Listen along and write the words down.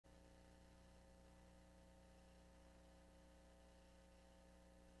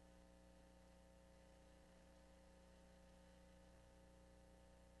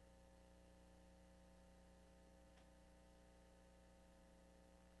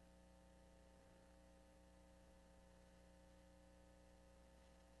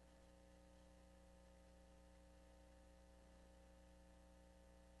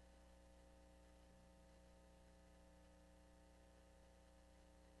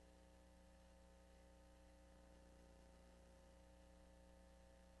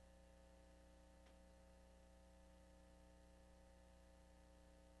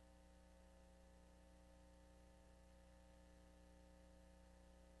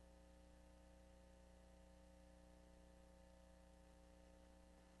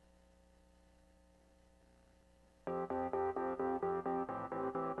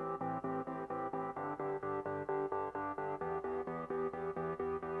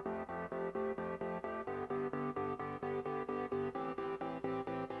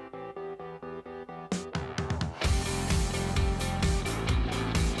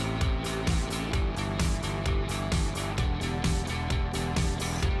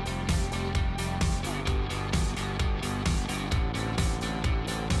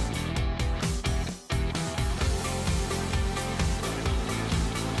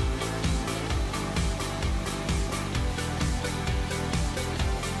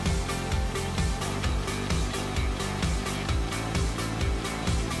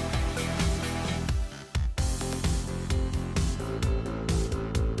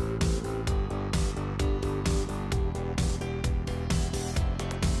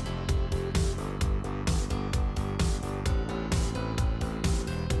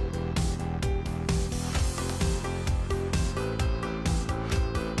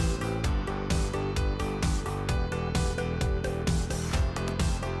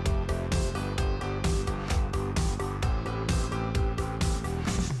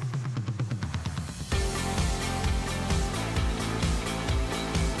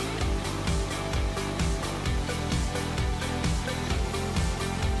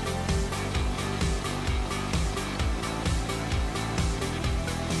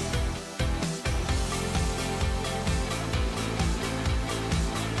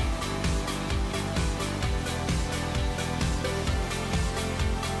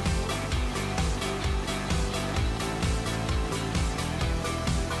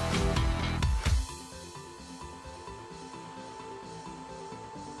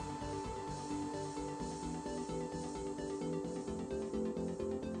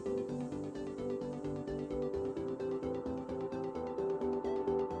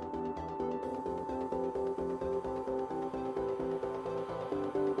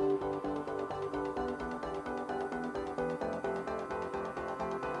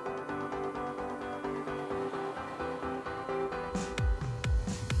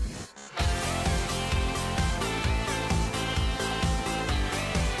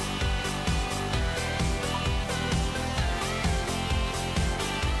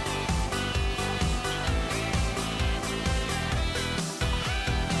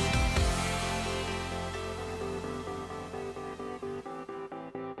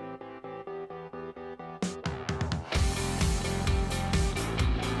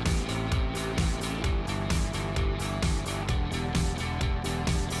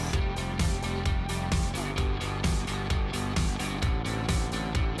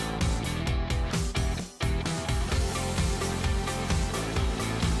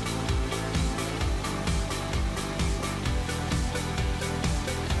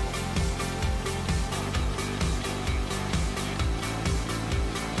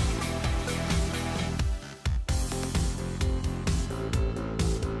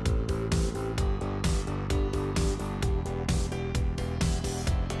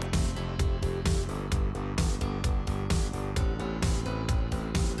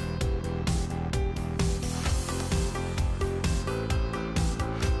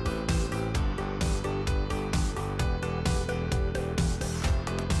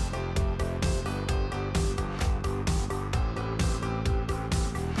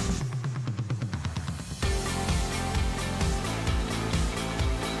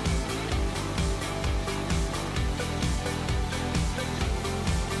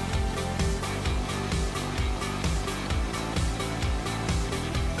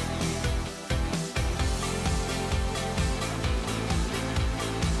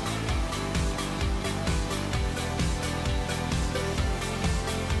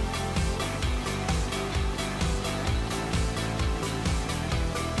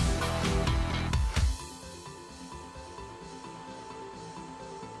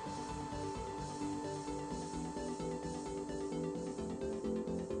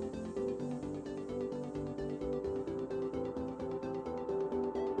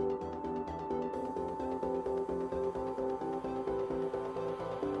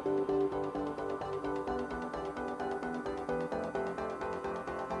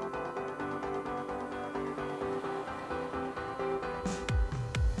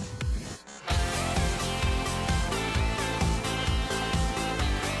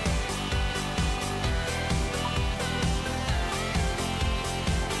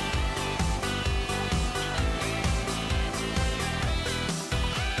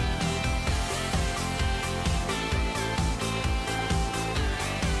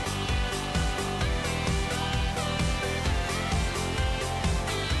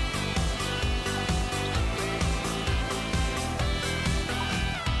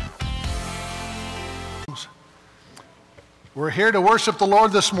We're here to worship the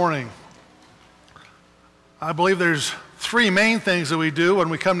Lord this morning. I believe there's three main things that we do when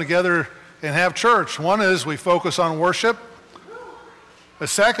we come together and have church. One is we focus on worship. The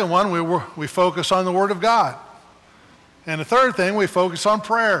second one, we focus on the Word of God. And the third thing, we focus on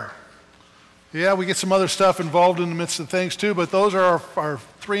prayer. Yeah, we get some other stuff involved in the midst of things too, but those are our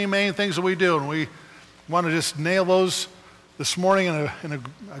three main things that we do, and we want to just nail those this morning in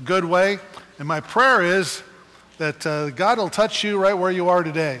a good way. And my prayer is that God will touch you right where you are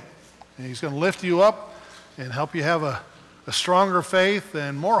today. And He's going to lift you up and help you have a stronger faith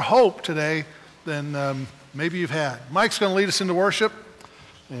and more hope today than maybe you've had. Mike's going to lead us into worship,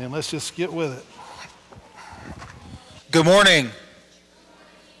 and let's just get with it. Good morning.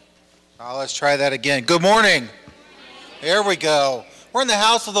 Let's try that again. Good morning. There we go. We're in the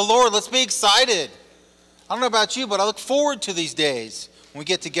house of the Lord. Let's be excited. I don't know about you, but I look forward to these days when we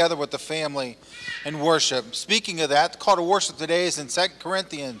get together with the family and worship. Speaking of that, the call to worship today is in 2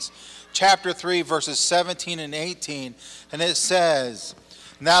 Corinthians chapter 3, verses 17 and 18. And it says,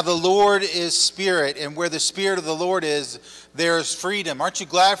 "Now the Lord is Spirit, and where the Spirit of the Lord is, there is freedom." Aren't you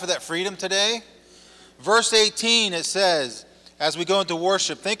glad for that freedom today? Verse 18, it says, as we go into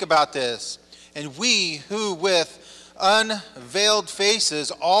worship, think about this. "And we who with unveiled faces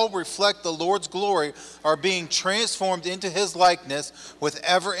all reflect the Lord's glory are being transformed into His likeness with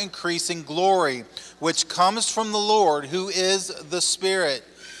ever-increasing glory, which comes from the Lord, who is the Spirit."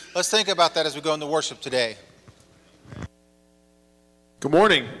 Let's think about that as we go into worship today. Good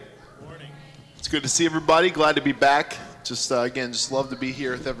morning. Good morning. It's good to see everybody. Glad to be back. Again, just love to be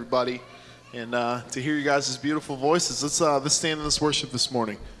here with everybody and to hear you guys' beautiful voices. Let's stand in this worship this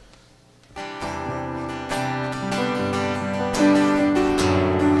morning.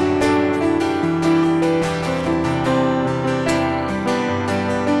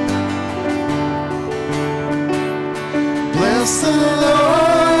 Bless the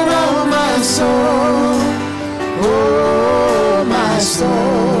Lord, oh my soul, oh my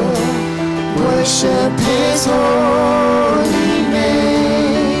soul, worship His holy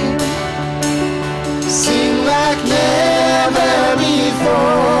name, sing like never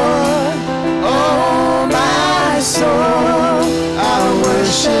before, oh my soul, I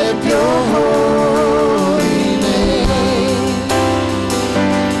worship your holy name.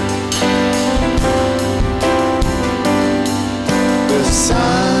 The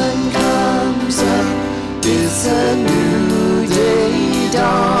sun comes up, it's a new day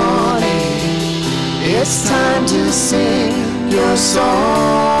dawning. It's time to sing your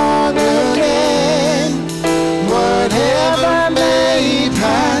song again. Whatever may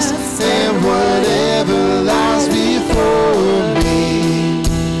pass and whatever lies before me,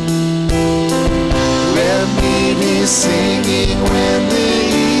 let me be singing when the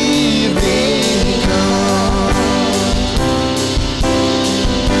evening comes.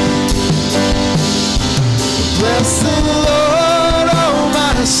 Bless the Lord, oh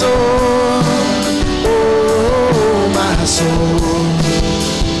my soul, oh my soul,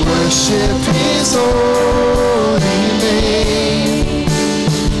 worship His holy name,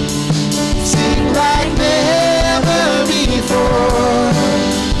 sing like never before,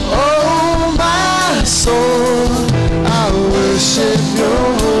 oh my soul, I worship your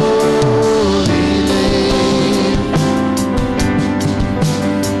holy name.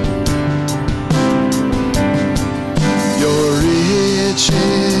 You're rich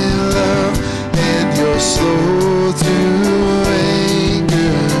in love and you're slow to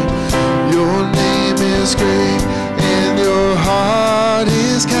anger. Your name is great and your heart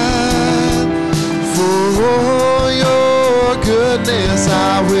is kind. For all your goodness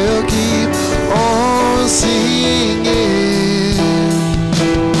I will keep on singing.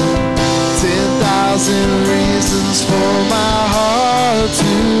 10,000 reasons for my heart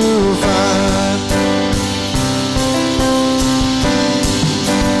to find.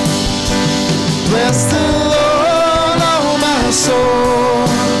 Bless the Lord, oh my soul,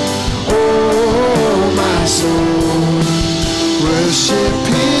 oh my soul, worship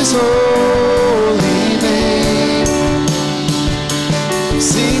His holy name,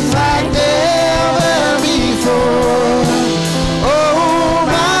 sing like never before, oh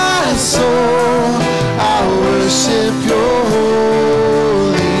my soul, I worship your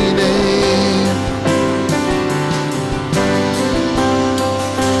holy name.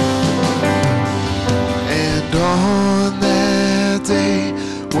 And on that day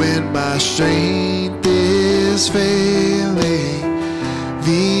when my strength is failing,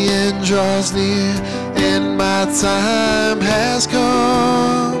 the end draws near and my time has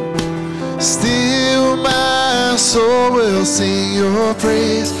come, still my soul will sing your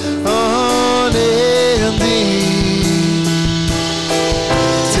praise unending.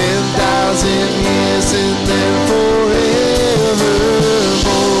 1,000 years and then forevermore.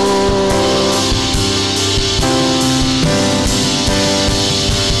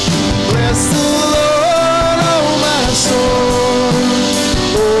 Bless the Lord, oh my soul,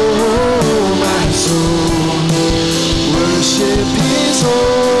 oh my soul, worship His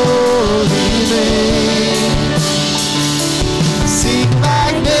holy name. Sing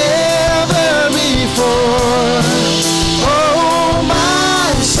like never before, oh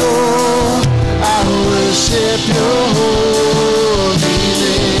my soul, I worship Your holy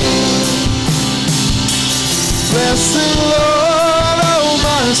name. Bless the Lord, oh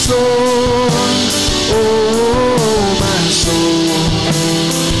my soul, oh my soul,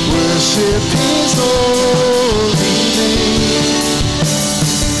 worship His holy name.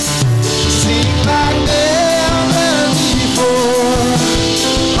 Sing like never before,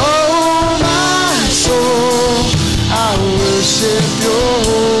 oh my soul, I worship Your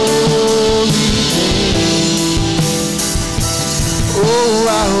holy name. Oh, I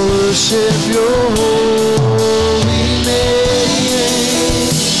worship Your holy name.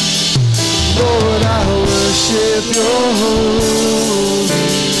 Lord, I worship Your holy name.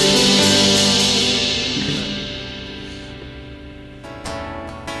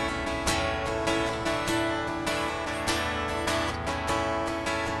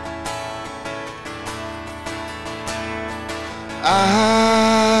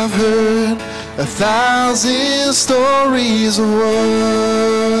 I've heard 1,000 stories of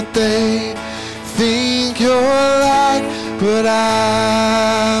what they think you're like, but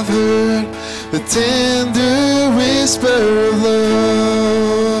I've heard the tender whisper of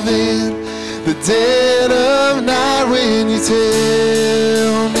love in the dead of night when you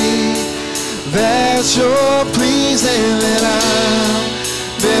tell me that you're pleased and that I'm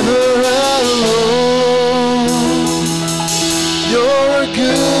never alone. You're a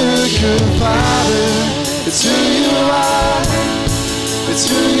good, good Father. It's who You are. It's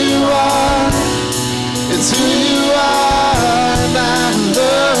who You are. It's who You are. And I'm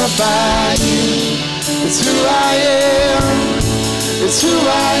loved by You. It's who I am. It's who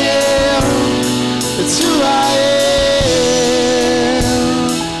I am. It's who I am.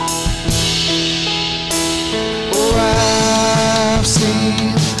 Oh, I've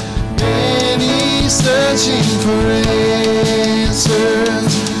seen many searching for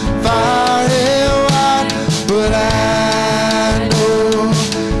answers far and wide, but I know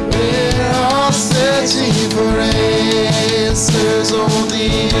they're all searching for answers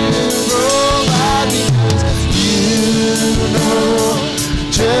only You provide, because You know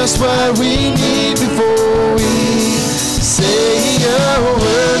just what we need before we say a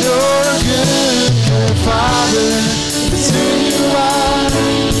word. You're a good, good Father. It's who You are.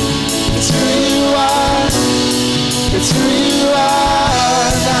 It's who You are. It's who You are.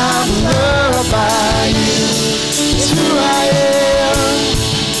 And I'm loved by You. It's who I am.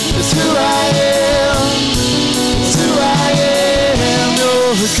 It's who I am. It's who I am.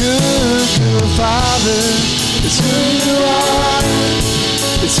 You're a good, good Father. It's who You are.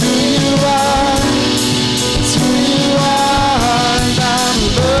 It's who You are. It's who You are. And I'm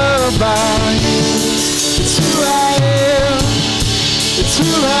loved by You. It's who I am. It's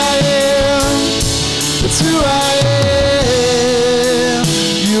who I am. It's who I am.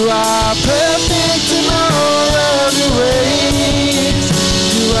 You are perfect in all of Your ways.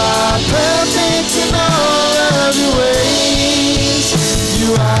 You are perfect in all of Your ways. You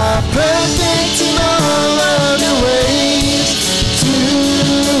are perfect in all of Your ways to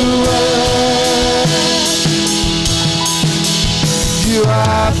us. You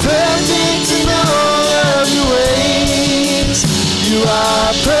are perfect in all of Your ways. You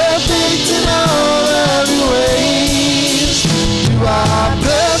are perfect in all of Your ways. You are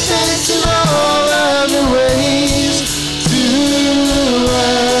perfect in all of Your ways to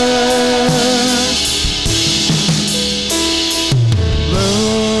us.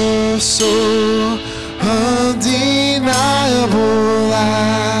 Love so undeniable,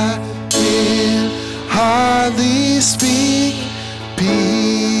 I can hardly speak.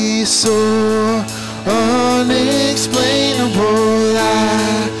 Peace so unexplainable, I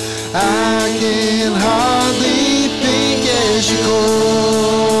can hardly think as You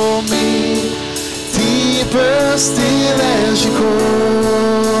call me. Deeper still as You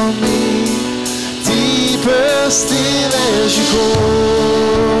call me. Deeper still as You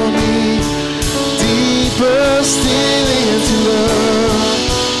call me. Deeper still into love.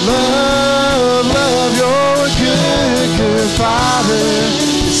 Love, love, You're a good, good Father.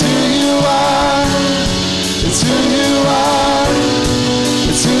 It's who You are. It's who You are.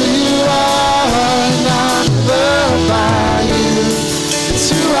 It's who You are. And I'm loved by You. It's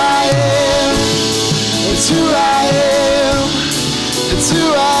who I am. who I am. It's who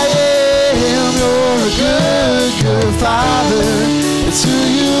I am. You're a good, good Father. It's who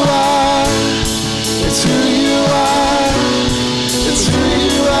you are. It's who you are. It's who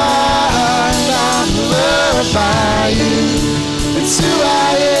you are. And I'm loved by you. It's who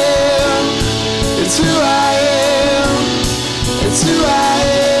I am. It's who I am. It's who I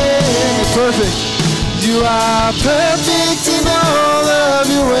am. Perfect. You are perfect in all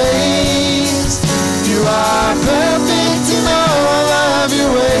of your ways. You are perfect in all of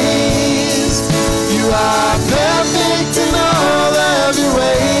your ways. You are perfect in all of your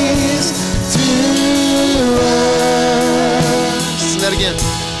ways to us. Sing that again.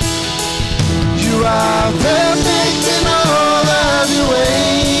 You are perfect in all of your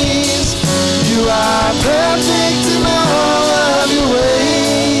ways. You are perfect in all of your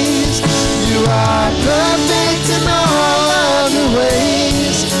ways. You are perfect in all of your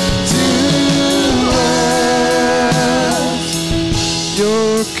ways to us.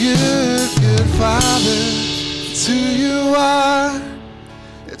 You're good, good Father. It's who you are.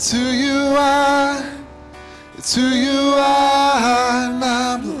 It's who you are. It's who you are. And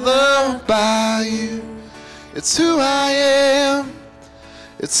I'm loved by you. It's who I am.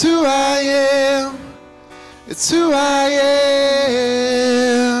 It's who I am. It's who I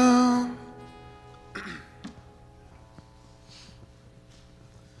am.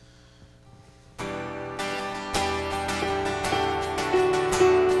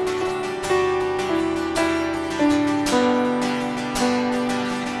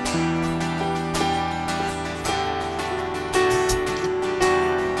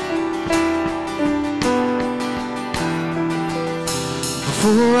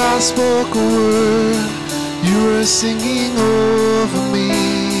 Before I spoke a word, you were singing over me.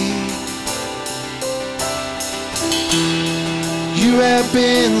 You have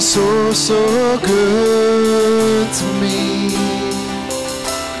been so, so good to me.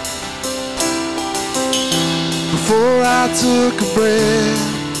 Before I took a breath,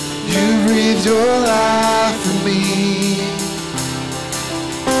 you breathed your life in me.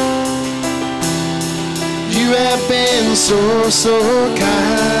 You have been so, so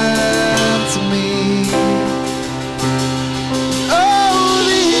kind to me. Oh,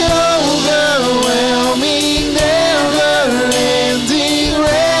 the overwhelming, never-ending,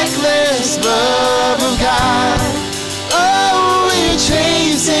 reckless love of God. Oh, it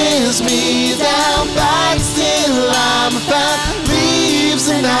chases me down, but still I'm found. Leaves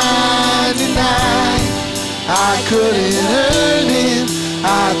the 99. I couldn't earn it,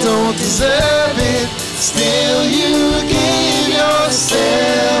 I don't deserve it. Still you gave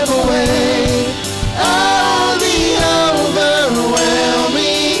yourself away. Oh, the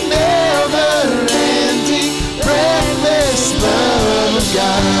overwhelming, never-ending, reckless love of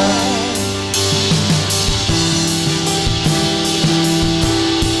God.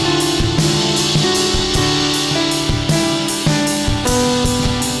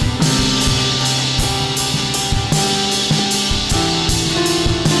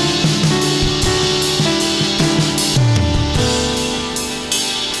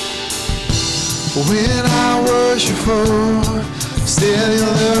 When I worship for, still your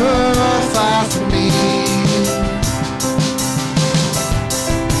love fight for me.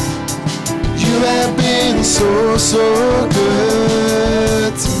 You have been so, so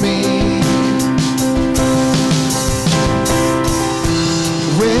good to me.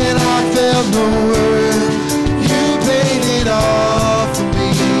 When I felt no worth, you paid it all for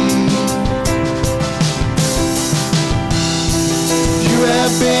me. You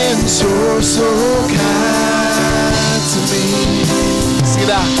have been so, so kind to me. Sing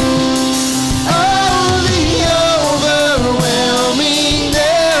that. Oh, the overwhelming,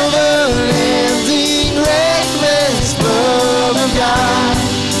 never-ending, reckless love of God.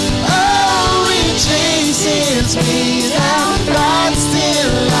 Oh, it chases me down, but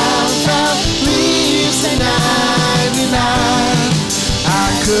still I'm found. Leaves the 99. I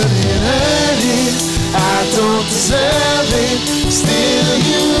couldn't earn it, I don't deserve it. Still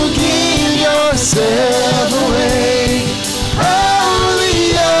you give yourself away. Oh, the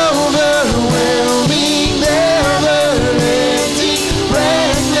overwhelming, never-ending,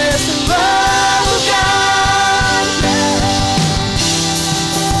 reckless love of God.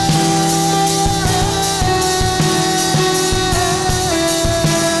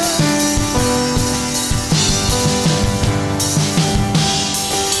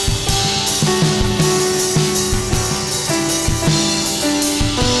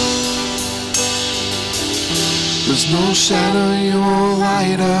 There's no shadow you won't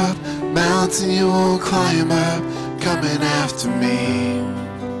light up, mountain you won't climb up, coming after me.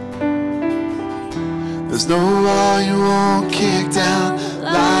 There's There's no wall you won't kick down,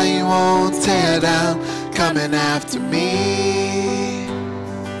 lie you won't tear down, coming after me.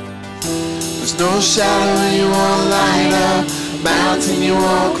 There's no shadow you won't light up, mountain you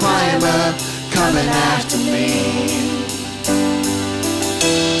won't climb up, coming after me.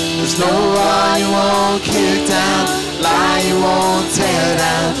 There's no wall you won't kick down, lie you won't tear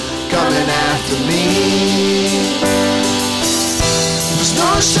down, coming after me. There's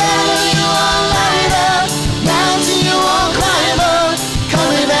no shadow you won't light up, mountain you won't climb up,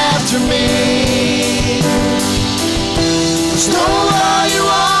 coming after me. There's no wall you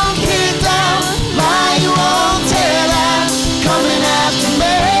won't kick down, lie you won't tear down, coming after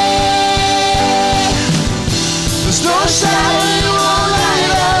me. There's no shadow you won't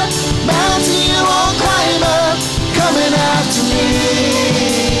light up, mountain you won't climb up, coming after me.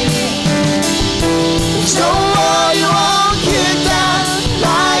 There's no wall you won't kick down,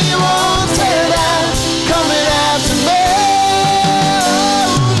 lie you won't tear down, coming after me.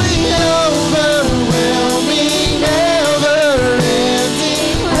 The overwhelming, never-ending,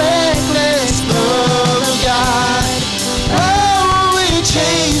 reckless love of God. Oh, it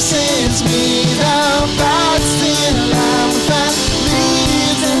chases me down, fights till I'm found,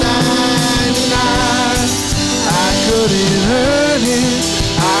 leaves the 99. I couldn't earn it,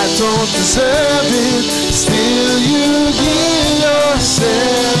 I don't deserve it, still you give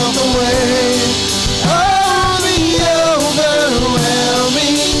yourself away. Oh, the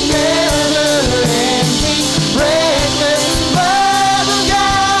overwhelming, never-ending, reckless love of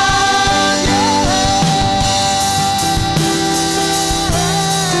God.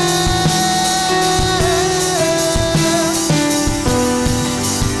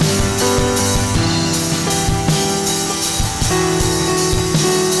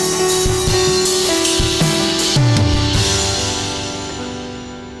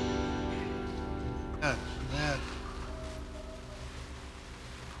 Amen.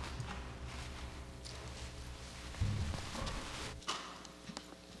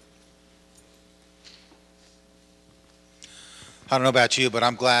 I don't know about you, but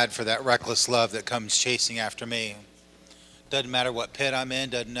I'm glad for that reckless love that comes chasing after me. Doesn't matter what pit I'm in,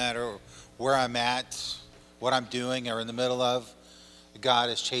 doesn't matter where I'm at, what I'm doing or in the middle of, God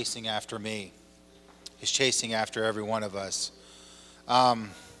is chasing after me. He's chasing after every one of us. A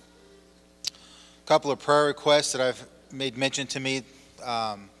couple of prayer requests that I've made mention to me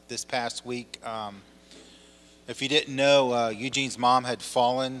this past week. If you didn't know, Eugene's mom had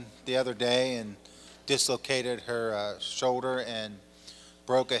fallen the other day and dislocated her shoulder and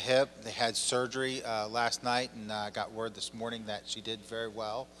broke a hip. They had surgery last night, and I got word this morning that she did very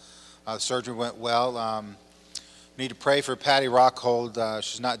well. The surgery went well. Need to pray for Patty Rockhold.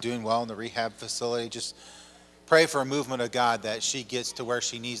 She's not doing well in the rehab facility. Just pray for a movement of God that she gets to where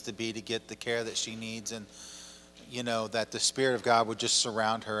she needs to be to get the care that she needs, and you know, that the Spirit of God would just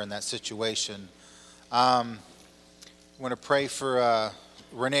surround her in that situation. I want to pray for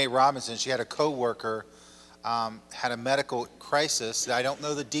Renee Robinson. She had a co-worker, had a medical crisis. I don't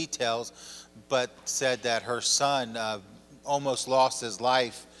know the details, but said that her son almost lost his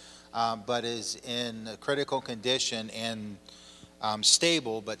life, but is in a critical condition and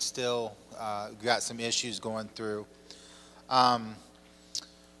stable, but still got some issues going through.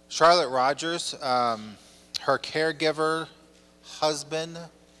 Charlotte Rogers, her caregiver husband,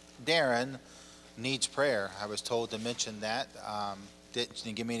 Darren, needs prayer. I was told to mention that.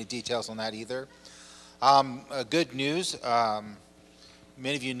 Didn't give me any details on that either. Good news.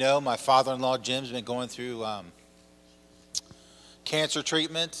 Many of you know my father-in-law Jim's been going through cancer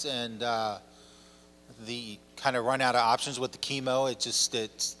treatments, and the kind of run out of options with the chemo.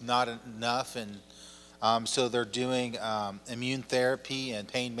 It's not enough, and so they're doing immune therapy and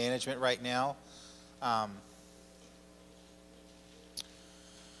pain management right now.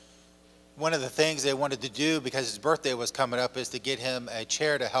 One of the things they wanted to do, because his birthday was coming up, is to get him a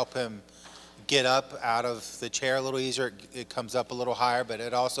chair to help him get up out of the chair a little easier. It comes up a little higher, but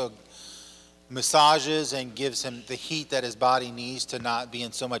it also massages and gives him the heat that his body needs to not be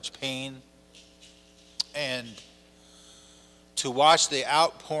in so much pain. And to watch the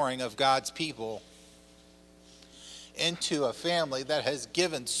outpouring of God's people into a family that has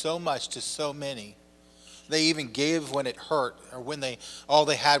given so much to so many. They even gave when it hurt, or when all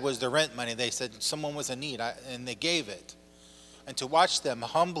they had was the rent money. They said someone was in need, and they gave it. And to watch them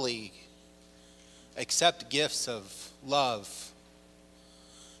humbly accept gifts of love,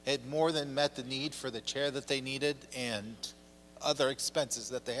 it more than met the need for the chair that they needed and other expenses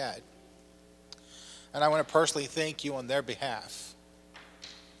that they had. And I want to personally thank you on their behalf,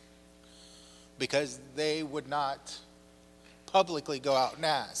 because they would not publicly go out and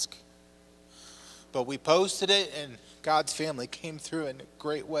ask. But we posted it, and God's family came through in a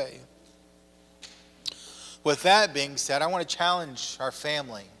great way. With that being said, I want to challenge our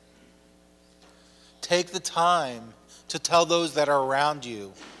family. Take the time to tell those that are around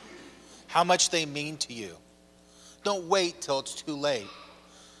you how much they mean to you. Don't wait till it's too late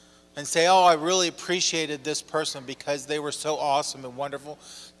and say, oh, I really appreciated this person because they were so awesome and wonderful.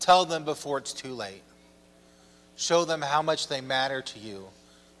 Tell them before it's too late. Show them how much they matter to you.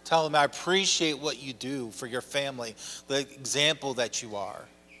 Tell them, I appreciate what you do for your family, the example that you are,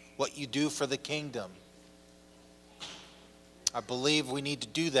 what you do for the kingdom. I believe we need to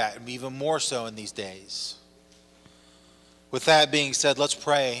do that, and even more so in these days. With that being said, let's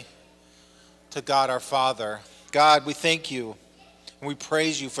pray to God our Father. God, we thank you and we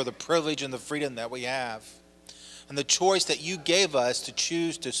praise you for the privilege and the freedom that we have and the choice that you gave us to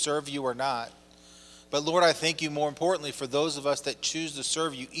choose to serve you or not. But Lord, I thank you more importantly for those of us that choose to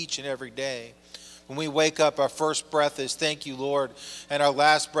serve you each and every day. When we wake up, our first breath is thank you, Lord, and our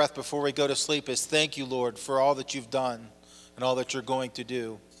last breath before we go to sleep is thank you, Lord, for all that you've done and all that you're going to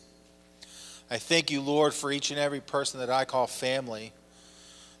do. I thank you, Lord, for each and every person that I call family,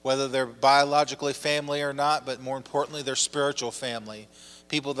 whether they're biologically family or not, but more importantly, they're spiritual family,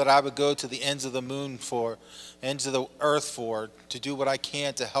 people that I would go to the ends of the moon for, ends of the earth for, to do what I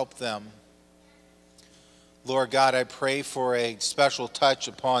can to help them. Lord God, I pray for a special touch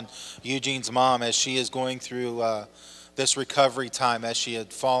upon Eugene's mom as she is going through this recovery time, as she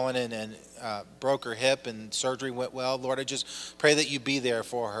had fallen and broke her hip and surgery went well. Lord, I just pray that you be there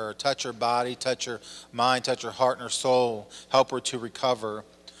for her. Touch her body, touch her mind, touch her heart and her soul. Help her to recover.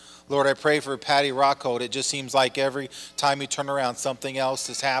 Lord, I pray for Patty Rockhold. It just seems like every time you turn around, something else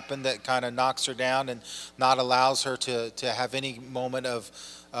has happened that kind of knocks her down and not allows her to have any moment of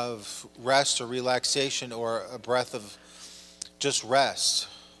rest or relaxation or a breath of just rest.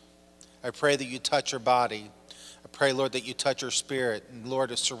 I pray that you touch her body. I pray, Lord, that you touch her spirit. And, Lord,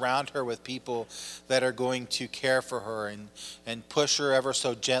 to surround her with people that are going to care for her and push her ever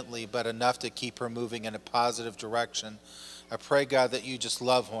so gently, but enough to keep her moving in a positive direction. I pray, God, that you just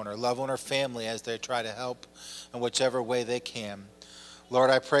love on her family as they try to help in whichever way they can. Lord,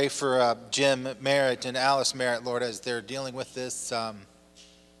 I pray for Jim Merritt and Alice Merritt, Lord, as they're dealing with this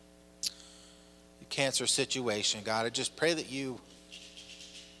cancer situation. God, I just pray that you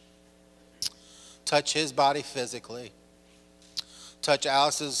touch his body physically. Touch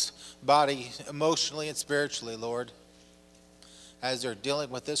Alice's body emotionally and spiritually, Lord, as they're dealing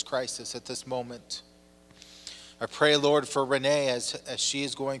with this crisis at this moment. I pray, Lord, for Renee as she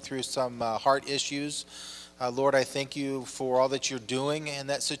is going through some heart issues. Lord, I thank you for all that you're doing in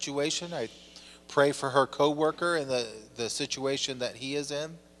that situation. I pray for her co-worker and the situation that he is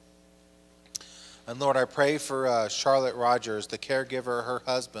in. And Lord, I pray for Charlotte Rogers, the caregiver, her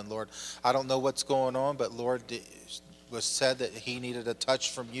husband. Lord, I don't know what's going on, but Lord, it was said that he needed a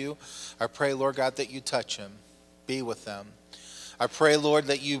touch from you. I pray, Lord God, that you touch him. Be with them. I pray, Lord,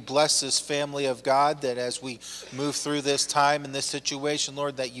 that you bless this family of God, that as we move through this time and this situation,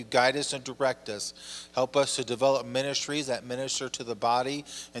 Lord, that you guide us and direct us. Help us to develop ministries that minister to the body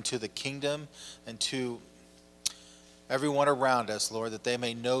and to the kingdom and to everyone around us, Lord, that they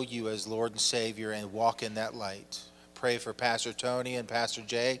may know you as Lord and Savior and walk in that light. Pray for Pastor Tony and Pastor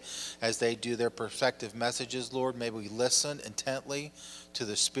Jay as they do their perspective messages, Lord. May we listen intently to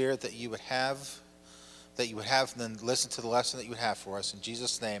the Spirit that you would have, and then listen to the lesson that you would have for us. In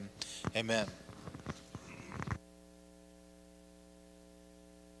Jesus' name, amen.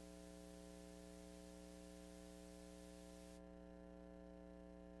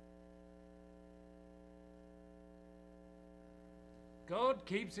 God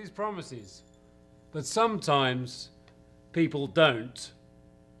keeps his promises, but sometimes people don't.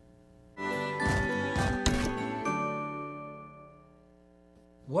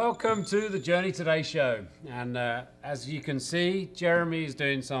 Welcome to the Journey Today show, and as you can see, Jeremy is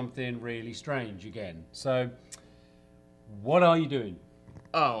doing something really strange again. So, what are you doing?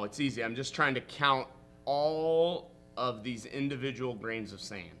 Oh, it's easy. I'm just trying to count all of these individual grains of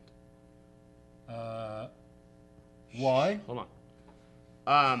sand. Why? Hold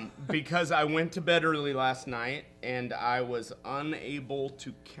on. Because I went to bed early last night and I was unable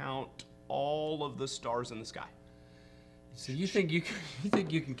to count all of the stars in the sky. So you think you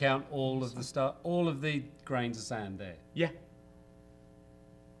can count all of the grains of sand there? Yeah.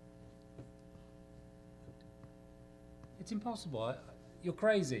 It's impossible. You're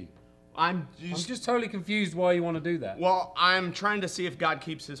crazy. I'm I'm just totally confused why you want to do that. Well, I'm trying to see if God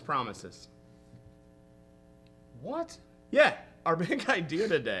keeps his promises. What? Yeah. Our big idea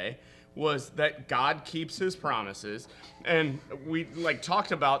today was that God keeps his promises. And we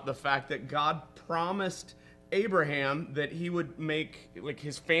talked about the fact that God promised Abraham that he would make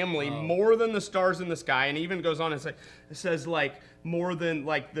his family more than the stars in the sky, and even goes on and says more than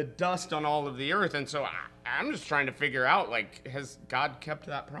the dust on all of the earth. And so I'm just trying to figure out has God kept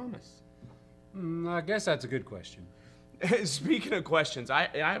that promise? I guess that's a good question. Speaking of questions, I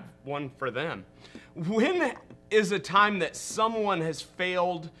have one for them. When is a time that someone has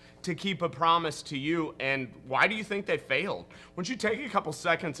failed to keep a promise to you, and why do you think they failed? Why don't you take a couple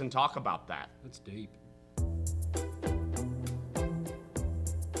seconds and talk about that? That's deep.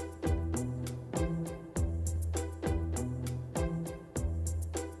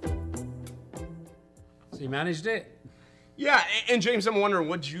 So you managed it? Yeah, and James, I'm wondering,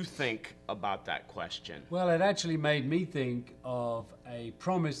 what you think about that question? Well, it actually made me think of a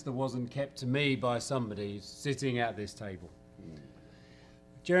promise that wasn't kept to me by somebody sitting at this table.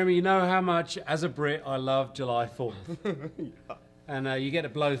 Jeremy, you know how much, as a Brit, I love July 4th. Yeah. And you get to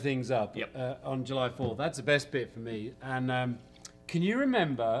blow things up on July 4th. That's the best bit for me. And can you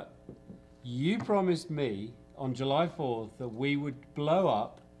remember, you promised me on July 4th that we would blow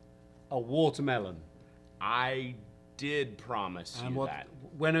up a watermelon. I did promise you that.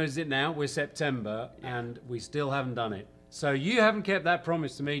 When is it now? We're September, and we still haven't done it. So you haven't kept that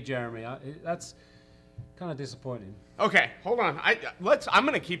promise to me, Jeremy. That's kind of disappointing. Okay, hold on. I'm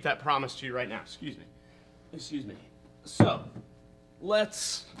going to keep that promise to you right now. Excuse me. So,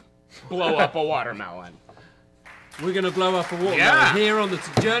 let's blow up a watermelon. We're going to blow up a watermelon here on the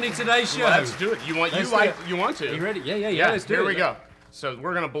Journey Today show. Let's do it. You want to? Are you ready? Yeah. Let's do it. Here we go. So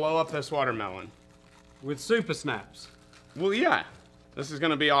we're going to blow up this watermelon. With super snaps. Well, yeah. This is going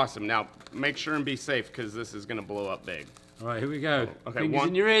to be awesome. Now, make sure and be safe, because this is going to blow up big. All right, here we go. Okay, Fingers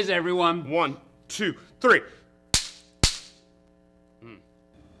in your ears, everyone. 1, 2, 3.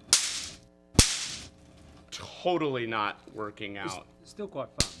 Totally not working out. It's still quite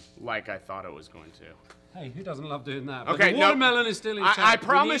fun. Like I thought it was going to. Hey, who doesn't love doing that? Okay, but the watermelon is still intact. I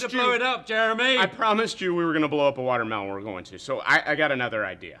promised we need to blow it up, Jeremy. I promised you we were going to blow up a watermelon. We're going to. So I got another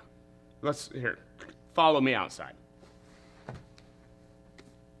idea. Here, follow me outside.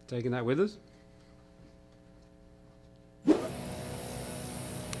 Taking that with us?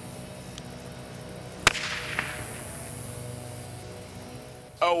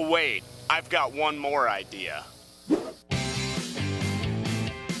 Oh, wait. I've got one more idea.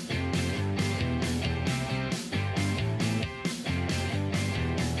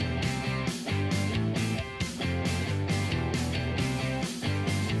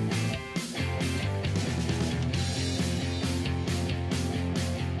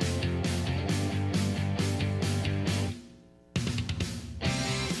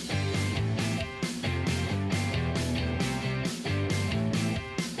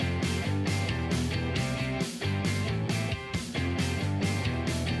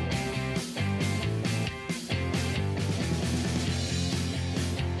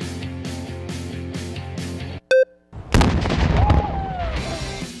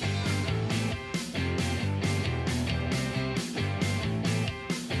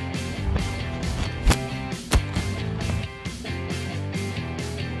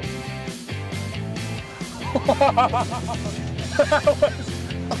 That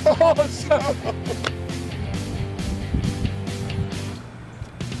was awesome.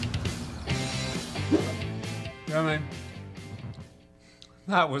 Jeremy,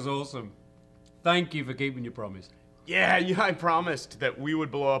 that was awesome. Thank you for keeping your promise. Yeah, I promised that we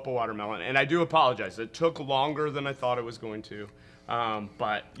would blow up a watermelon, and I do apologize. It took longer than I thought it was going to,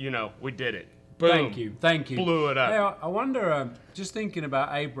 but, we did it. Boom. Thank you. Blew it up. Hey, I wonder, just thinking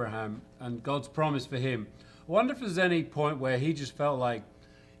about Abraham and God's promise for him, I wonder if there's any point where he just felt like,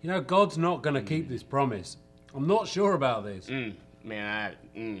 God's not going to keep this promise. I'm not sure about this. Man,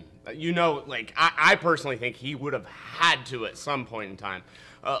 I personally think he would have had to at some point in time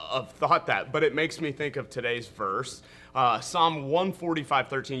have thought that, but it makes me think of today's verse, Psalm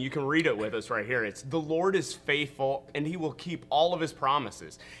 145:13. You can read it with us right here. It's, "The Lord is faithful, and he will keep all of his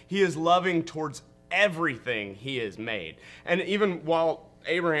promises. He is loving towards everything he has made." And even while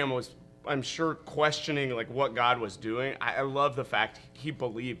Abraham was, I'm sure, questioning what God was doing, I love the fact he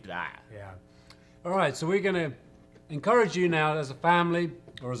believed that. Yeah. All right, so we're going to encourage you now as a family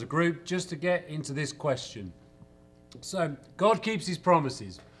or as a group just to get into this question. So, God keeps his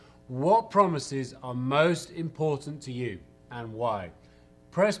promises. What promises are most important to you and why?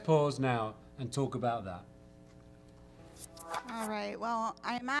 Press pause now and talk about that. All right, well,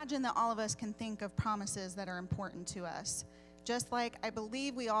 I imagine that all of us can think of promises that are important to us, just like I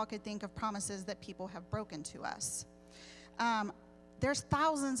believe we all could think of promises that people have broken to us. There's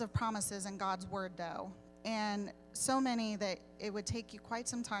thousands of promises in God's word, though, and so many that it would take you quite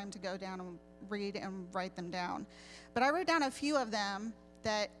some time to go down and read and write them down. But I wrote down a few of them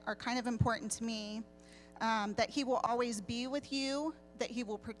that are kind of important to me, that he will always be with you, that he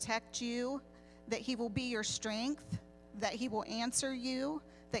will protect you, that he will be your strength, that he will answer you,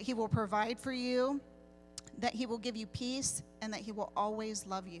 that he will provide for you, that he will give you peace, and that he will always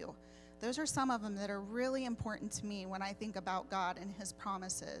love you. Those are some of them that are really important to me when I think about God and his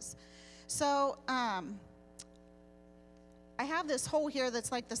promises. So I have this hole here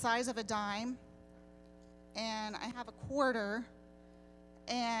that's like the size of a dime, and I have a quarter,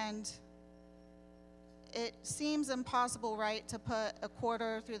 and it seems impossible, right, to put a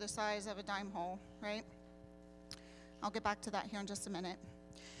quarter through the size of a dime hole, right? I'll get back to that here in just a minute.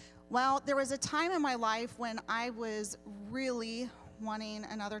 Well, there was a time in my life when I was really wanting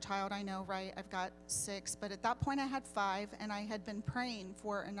another child. I know, right? I've got 6, but at that point I had 5, and I had been praying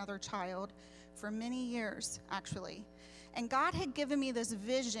for another child for many years, actually. And God had given me this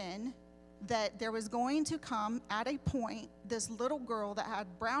vision that there was going to come at a point this little girl that had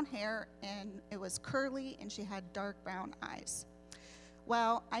brown hair, and it was curly, and she had dark brown eyes.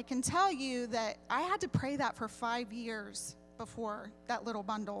 Well, I can tell you that I had to pray that for 5 years before that little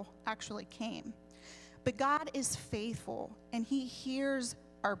bundle actually came. But God is faithful, and he hears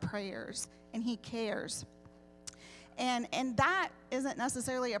our prayers, and he cares. And that isn't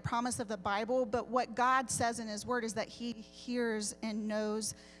necessarily a promise of the Bible, but what God says in his word is that he hears and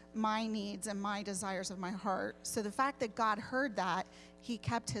knows my needs and my desires of my heart. So the fact that God heard that, he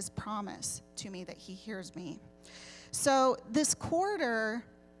kept his promise to me that he hears me. So this quarter,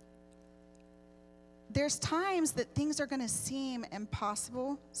 there's times that things are going to seem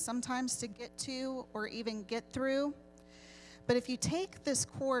impossible sometimes to get to or even get through. But if you take this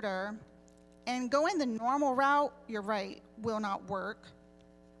quarter and going the normal route, you're right, will not work.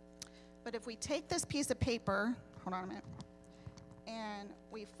 But if we take this piece of paper, hold on a minute, and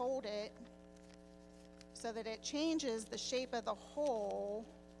we fold it so that it changes the shape of the hole,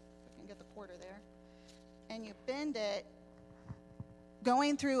 if I can get the quarter there, and you bend it,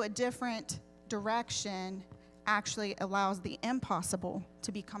 going through a different direction actually allows the impossible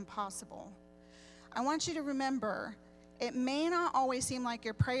to become possible. I want you to remember, it may not always seem like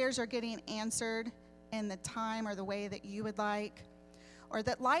your prayers are getting answered in the time or the way that you would like, or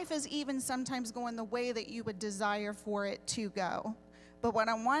that life is even sometimes going the way that you would desire for it to go. But what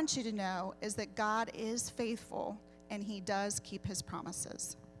I want you to know is that God is faithful, and he does keep his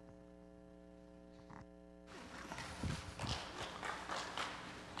promises.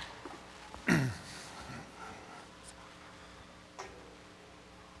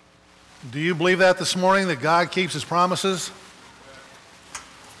 Do you believe that this morning, that God keeps his promises?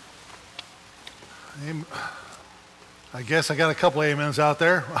 I guess I got a couple amens out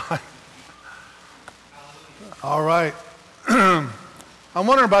there. All right. I'm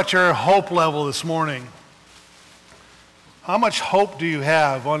wondering about your hope level this morning. How much hope do you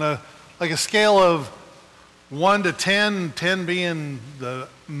have on a scale of 1 to 10, 10 being the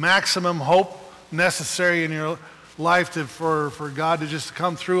maximum hope necessary in your life for God to just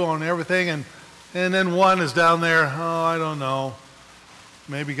come through on everything, and then 1 is down there, oh, I don't know.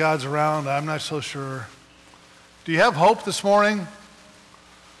 Maybe God's around, I'm not so sure. Do you have hope this morning?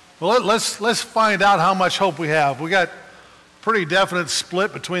 Well, let's find out how much hope we have. We got pretty definite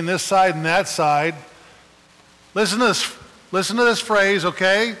split between this side and that side. Listen to this phrase,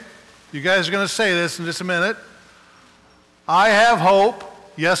 okay? You guys are going to say this in just a minute. I have hope.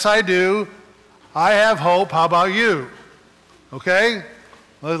 Yes, I do. I have hope. How about you? Okay?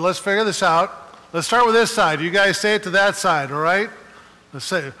 Let's figure this out. Let's start with this side. You guys say it to that side, all right? Let's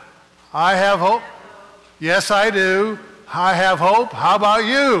say it. I have hope. Yes, I do. I have hope. How about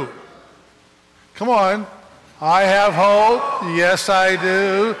you? Come on. I have hope. Yes, I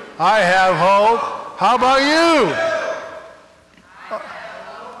do. I have hope. How about you?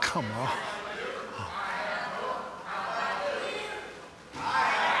 Come on.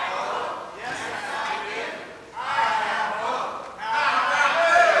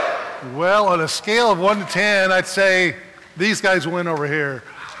 Well, on a scale of 1 to 10, I'd say these guys win over here.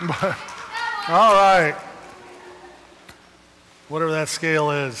 All right. Whatever that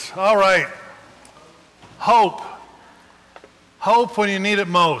scale is. All right. Hope. Hope when you need it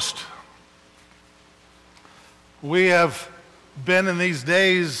most. We have been in these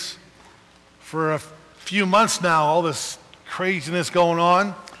days for a few months now, all this craziness going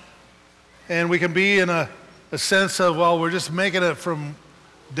on. And we can be in a sense of, well, we're just making it from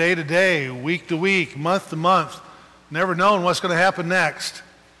day to day, week to week, month to month, never knowing what's going to happen next.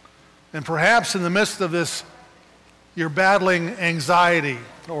 And perhaps in the midst of this you're battling anxiety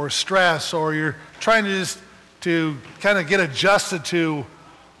or stress, or you're trying to kind of get adjusted to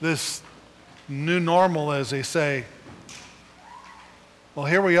this new normal, as they say. Well,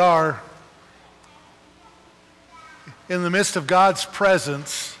 here we are in the midst of God's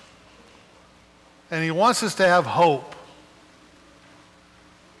presence, and he wants us to have hope.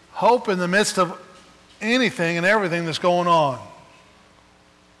 Hope in the midst of anything and everything that's going on.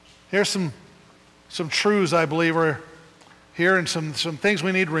 Here's some truths I believe are here, and some things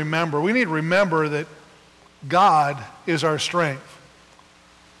we need to remember. We need to remember that God is our strength.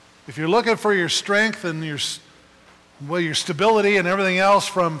 If you're looking for your strength and your stability and everything else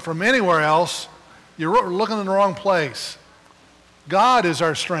from anywhere else, you're looking in the wrong place. God is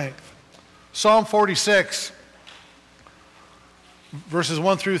our strength. Psalm 46, verses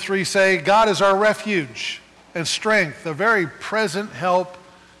 1 through 3 say, God is our refuge and strength, a very present help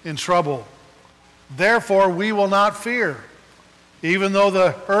in trouble. Therefore we will not fear, even though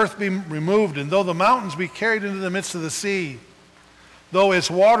the earth be removed, and though the mountains be carried into the midst of the sea, though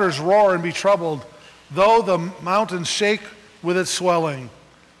its waters roar and be troubled, though the mountains shake with its swelling.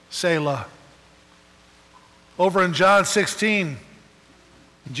 Selah. Over in John 16,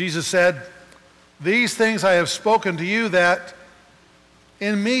 Jesus said, these things I have spoken to you, that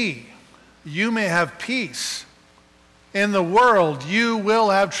in me you may have peace. In the world you will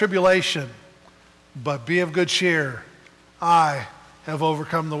have tribulation, but be of good cheer. I have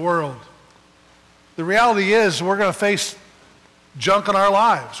overcome the world. The reality is we're going to face junk in our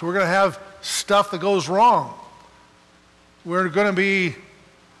lives. We're going to have stuff that goes wrong. We're going to be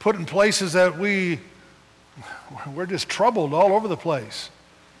put in places that we're just troubled all over the place.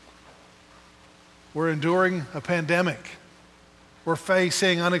 We're enduring a pandemic. We're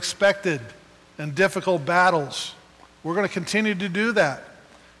facing unexpected and difficult battles. We're going to continue to do that.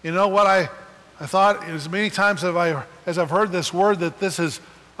 You know what I thought as many times as I've heard this word, that this is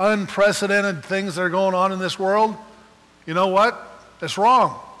unprecedented things that are going on in this world. You know what? That's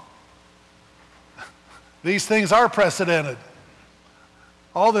wrong. These things are precedented.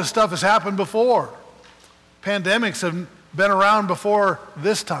 All this stuff has happened before. Pandemics have been around before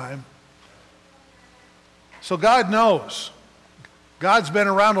this time. So God knows. God's been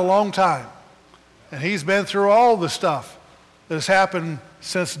around a long time. And he's been through all the stuff that has happened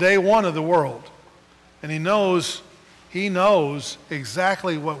since day one of the world. And he knows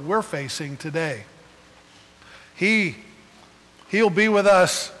exactly what we're facing today. He'll be with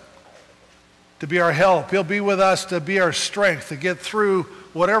us to be our help. He'll be with us to be our strength, to get through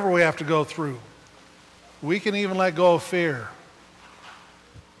whatever we have to go through. We can even let go of fear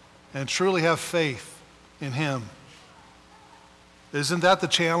and truly have faith in him. Isn't that the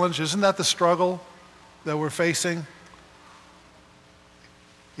challenge? Isn't that the struggle that we're facing?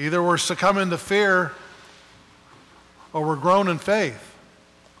 Either we're succumbing to fear or we're growing in faith.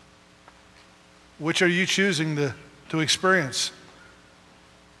 Which are you choosing to experience?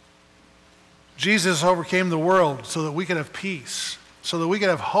 Jesus overcame the world so that we could have peace, so that we could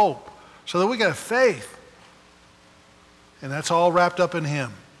have hope, so that we could have faith. And that's all wrapped up in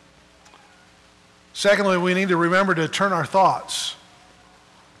him. Secondly, we need to remember to turn our thoughts.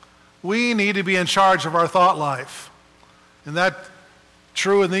 We need to be in charge of our thought life. Isn't that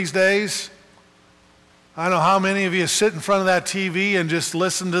true in these days? I don't know how many of you sit in front of that TV and just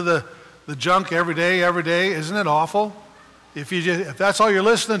listen to the junk every day. Isn't it awful? If that's all you're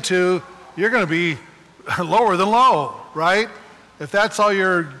listening to, you're going to be lower than low, right? If that's all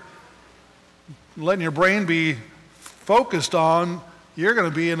you're letting your brain be focused on, you're going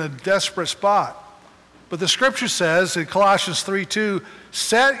to be in a desperate spot. But the scripture says in Colossians 3:2,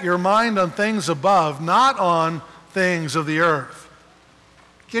 set your mind on things above, not on things of the earth.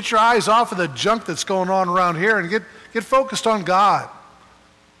 Get your eyes off of the junk that's going on around here and get focused on God.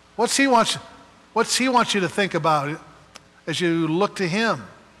 What's he want you to think about as you look to him?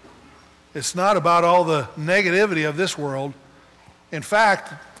 It's not about all the negativity of this world. In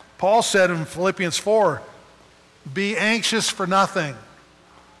fact, Paul said in Philippians 4, be anxious for nothing,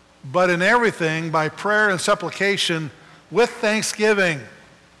 but in everything, by prayer and supplication, with thanksgiving,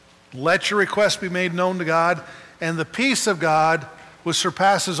 let your requests be made known to God, and the peace of God, which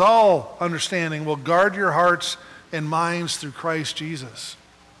surpasses all understanding, will guard your hearts and minds through Christ Jesus.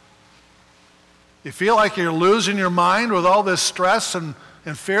 You feel like you're losing your mind with all this stress and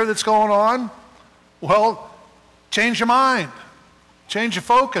fear that's going on? Well, change your mind. Change your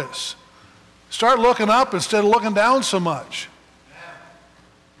focus. Start looking up instead of looking down so much.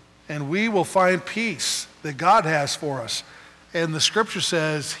 And we will find peace that God has for us. And the scripture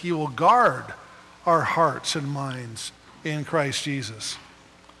says he will guard our hearts and minds in Christ Jesus.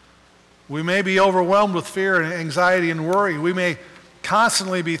 We may be overwhelmed with fear and anxiety and worry. We may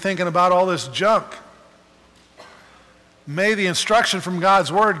constantly be thinking about all this junk. May the instruction from God's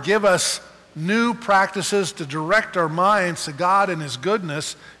Word give us new practices to direct our minds to God and His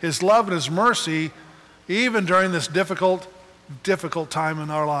goodness, His love and His mercy, even during this difficult time in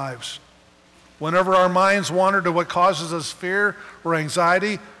our lives. Whenever our minds wander to what causes us fear or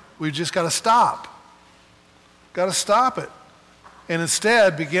anxiety, we've just got to stop. Got to stop it. And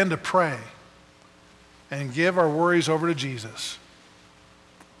instead begin to pray and give our worries over to Jesus.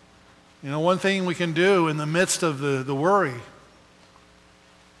 You know, one thing we can do in the midst of the worry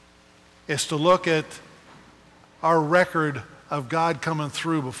is to look at our record of God coming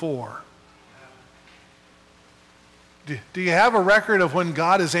through before. Do you have a record of when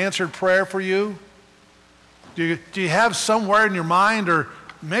God has answered prayer for you? Do you have somewhere in your mind, or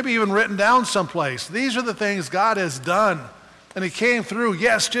maybe even written down someplace, these are the things God has done, and He came through,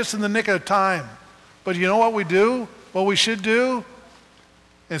 yes, just in the nick of time. But you know what we do? What we should do?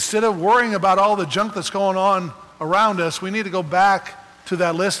 Instead of worrying about all the junk that's going on around us, we need to go back to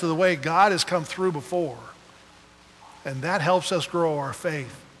that list of the way God has come through before. And that helps us grow our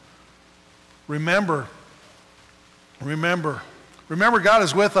faith. Remember, God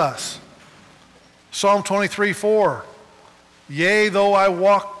is with us. Psalm 23:4. Yea, though I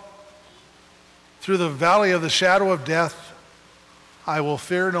walk through the valley of the shadow of death, I will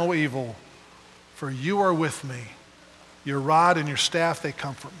fear no evil, for you are with me. Your rod and your staff, they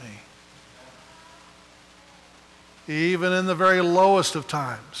comfort me. Even in the very lowest of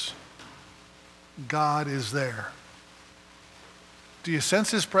times, God is there. Do you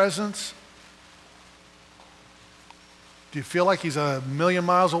sense His presence? Do you feel like He's a million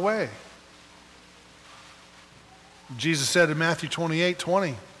miles away? Jesus said in Matthew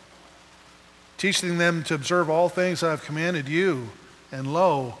 28:20, teaching them to observe all things I have commanded you, and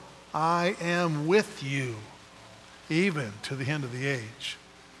lo, I am with you, even to the end of the age.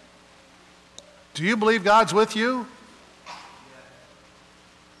 Do you believe God's with you?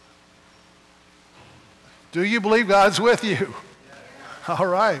 Do you believe God's with you? All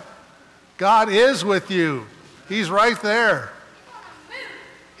right. God is with you. He's right there.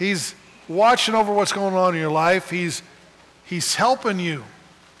 He's watching over what's going on in your life. He's helping you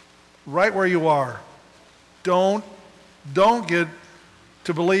right where you are. Don't get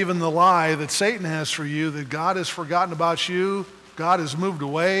to believe in the lie that Satan has for you, that God has forgotten about you, God has moved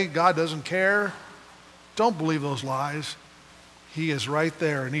away, God doesn't care. Don't believe those lies. He is right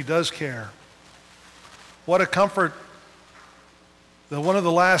there, and He does care. What a comfort that one of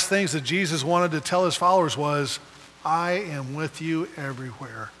the last things that Jesus wanted to tell His followers was, I am with you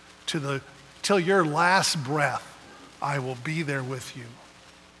everywhere. Till your last breath, I will be there with you.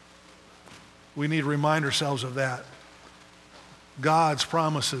 We need to remind ourselves of that. God's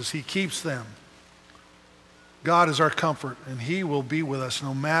promises, He keeps them. God is our comfort, and He will be with us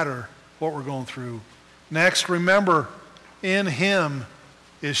no matter what we're going through. Next, remember, in Him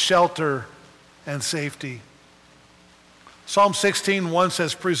is shelter and safety. Psalm 16:1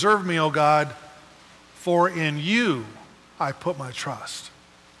 says, preserve me, O God, for in you I put my trust.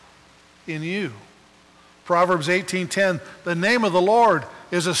 In you. Proverbs 18:10, the name of the Lord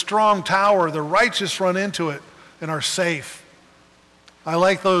is a strong tower. The righteous run into it and are safe. I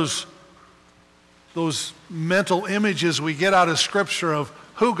like those mental images we get out of Scripture of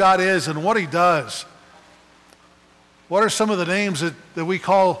who God is and what He does. What are some of the names that we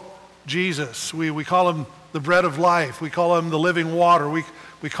call Jesus? We call Him the bread of life. We call Him the living water. We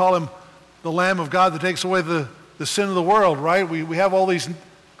call Him the Lamb of God that takes away the sin of the world, right? We have all these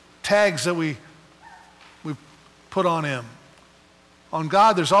tags that we put on Him. On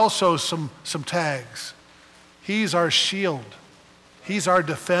God, there's also some tags. He's our shield. He's our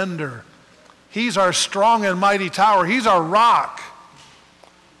defender. He's our strong and mighty tower. He's our rock.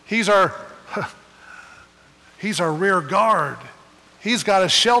 He's our rear guard. He's got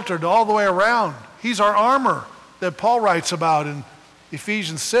us sheltered all the way around. He's our armor that Paul writes about in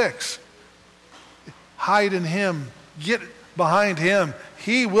Ephesians 6. Hide in Him. Get behind Him.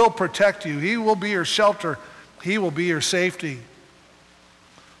 He will protect you. He will be your shelter. He will be your safety.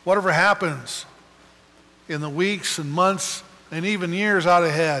 Whatever happens in the weeks and months and even years out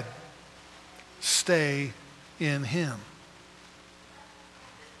ahead, stay in Him.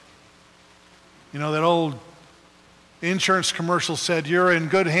 You know, that old insurance commercial said, you're in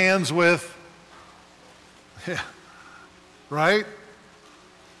good hands with, right?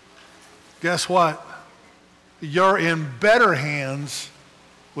 Guess what? You're in better hands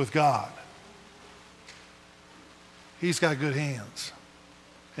with God. He's got good hands.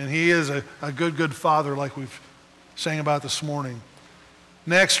 And He is a good father like we've sang about this morning.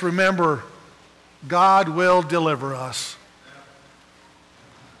 Next, remember, God will deliver us.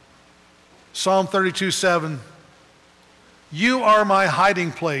 Psalm 32:7. You are my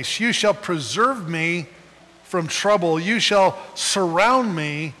hiding place. You shall preserve me from trouble. You shall surround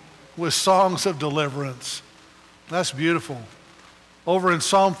me with songs of deliverance. That's beautiful. Over in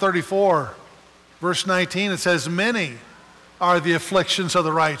Psalm 34, verse 19, it says, many are the afflictions of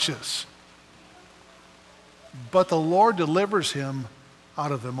the righteous, but the Lord delivers him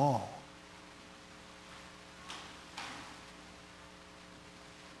out of them all.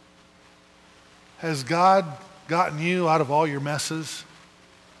 Has God gotten you out of all your messes?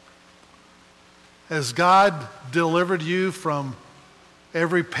 Has God delivered you from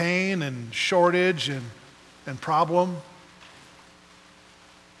every pain and shortage and problem?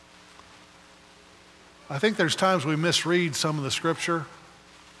 I think there's times we misread some of the scripture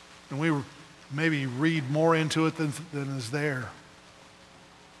and we maybe read more into it than is there.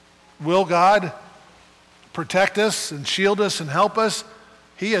 Will God protect us and shield us and help us?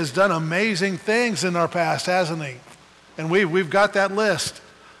 He has done amazing things in our past, hasn't he? And we've got that list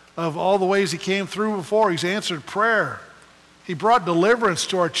of all the ways he came through before. He's answered prayer. He brought deliverance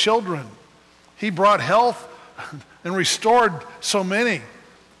to our children. He brought health and restored so many.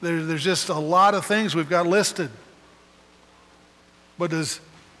 There's just a lot of things we've got listed. But is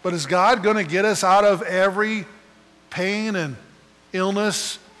God going to get us out of every pain and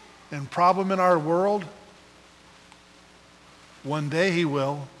illness and problem in our world? One day he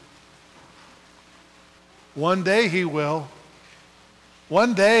will. One day he will.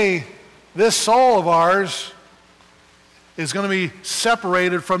 One day this soul of ours is going to be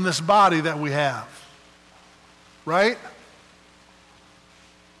separated from this body that we have. Right?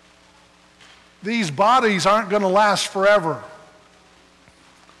 These bodies aren't going to last forever.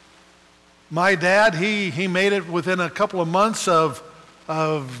 My dad, he made it within a couple of months of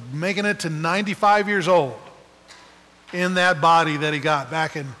making it to 95 years old in that body that he got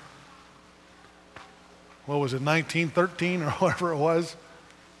back in, what was it, 1913 or whatever it was.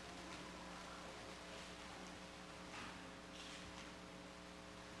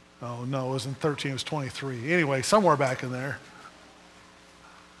 Oh, no, it wasn't 13, it was 23. Anyway, somewhere back in there.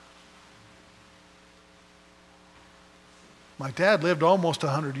 My dad lived almost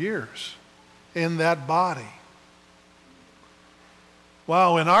 100 years in that body.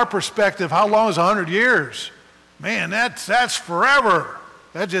 Wow, in our perspective, how long is 100 years? Man, that's forever.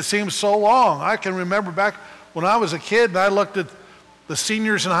 That just seems so long. I can remember back when I was a kid and I looked at the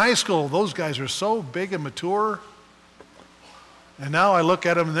seniors in high school. Those guys are so big and mature. And now I look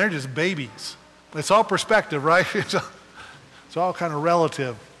at them and they're just babies. It's all perspective, right? It's all kind of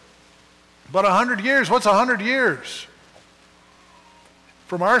relative. But 100 years, what's 100 years?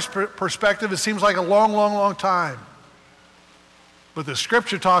 From our perspective, it seems like a long, long, long time. But the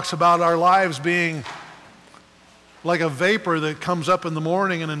scripture talks about our lives being like a vapor that comes up in the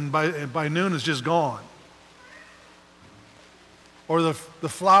morning and then by noon is just gone. Or the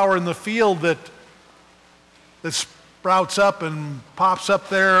flower in the field that sprouts up and pops up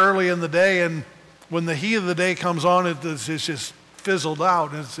there early in the day, and when the heat of the day comes on, it's just fizzled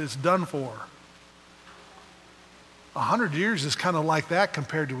out and it's done for. 100 years is kind of like that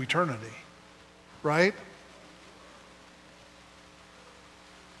compared to eternity, right?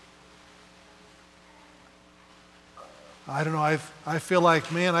 I don't know, I feel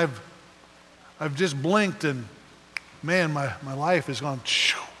like, man, I've just blinked and, man, my life has gone,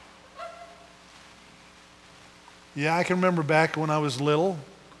 shoo. Yeah, I can remember back when I was little.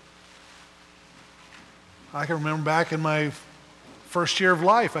 I can remember back in my first year of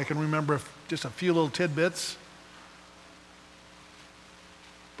life, I can remember just a few little tidbits.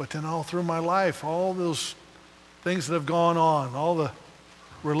 But then all through my life, all those things that have gone on, all the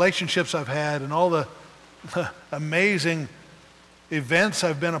relationships I've had and all the amazing events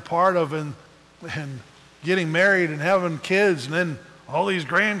I've been a part of, and getting married and having kids and then all these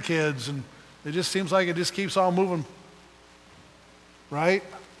grandkids, and it just seems like it just keeps on moving, right?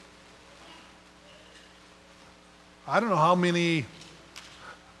 I don't know how many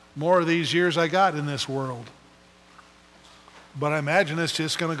more of these years I got in this world, but I imagine it's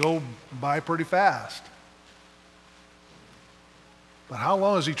just going to go by pretty fast. But how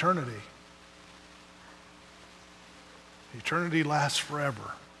long is eternity? Eternity lasts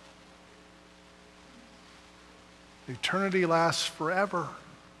forever. Eternity lasts forever.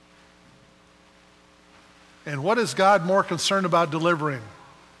 And what is God more concerned about delivering?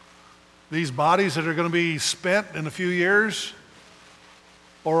 These bodies that are going to be spent in a few years,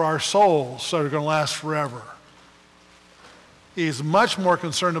 or our souls that are going to last forever? He's much more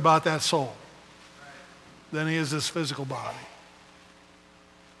concerned about that soul than he is this physical body.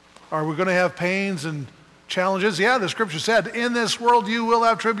 Are we going to have pains and challenges? Yeah, the scripture said, in this world you will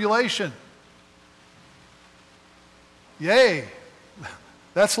have tribulation. Yay.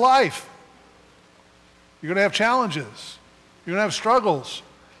 That's life. You're going to have challenges. You're going to have struggles.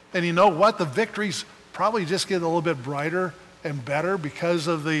 And you know what? The victories probably just get a little bit brighter and better because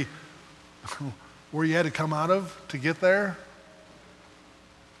of the where you had to come out of to get there.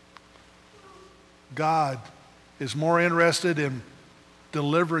 God is more interested in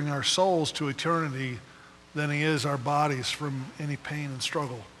delivering our souls to eternity than he is our bodies from any pain and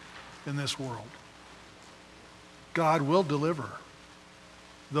struggle in this world. God will deliver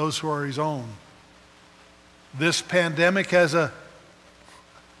those who are his own. This pandemic has a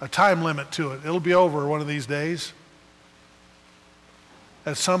time limit to it. It'll be over one of these days.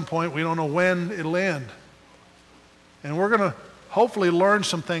 At some point, we don't know when it'll end. And we're going to hopefully learn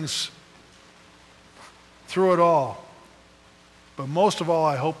some things through it all. But most of all,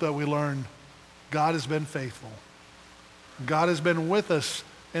 I hope that we learn God has been faithful. God has been with us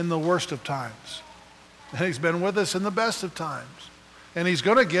in the worst of times. And he's been with us in the best of times. And he's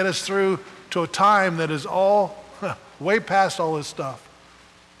going to get us through to a time that is all way past all this stuff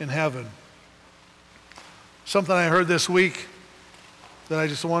in heaven. Something I heard this week that I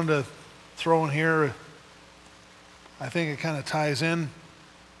just wanted to throw in here. I think it kind of ties in.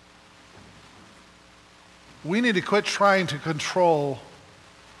 We need to quit trying to control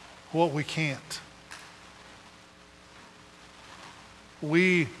what we can't.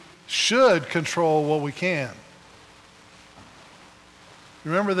 We should control what we can.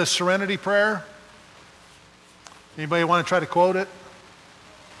 Remember the serenity prayer? Anybody want to try to quote it?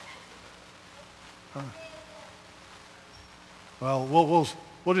 Well,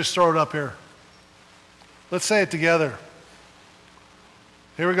 we'll just throw it up here. Let's say it together.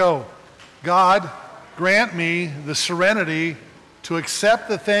 Here we go. God, grant me the serenity to accept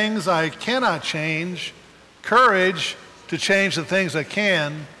the things I cannot change, courage to change the things I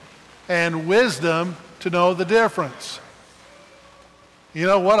can, and wisdom to know the difference. You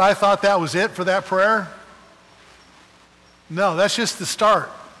know what? I thought that was it for that prayer. No, that's just the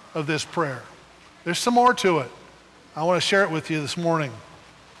start of this prayer. There's some more to it. I want to share it with you this morning.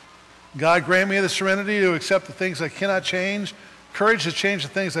 God, grant me the serenity to accept the things I cannot change, courage to change the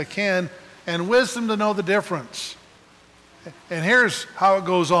things I can, and wisdom to know the difference. And here's how it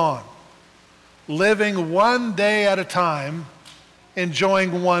goes on. Living one day at a time,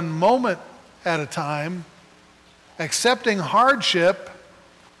 enjoying one moment at a time, accepting hardship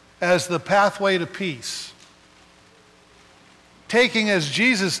as the pathway to peace. Taking, as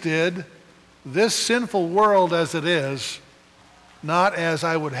Jesus did, this sinful world as it is, not as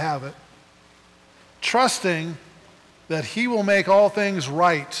I would have it. Trusting that he will make all things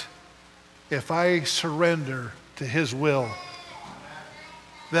right if I surrender to his will.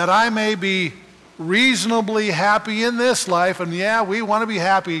 That I may be reasonably happy in this life, and yeah, we want to be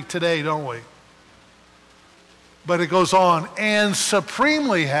happy today, don't we? But it goes on, and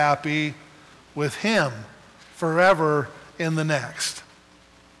supremely happy with him forever in the next.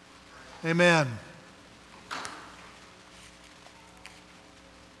 Amen.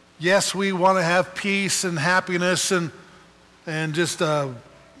 Yes, we want to have peace and happiness and just an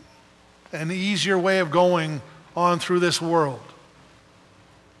easier way of going on through this world.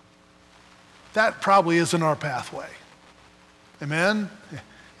 That probably isn't our pathway. Amen?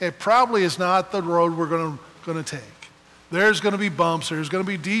 It probably is not the road we're going to take. There's going to be bumps. There's going to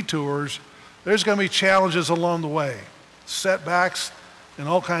be detours. There's going to be challenges along the way, setbacks, and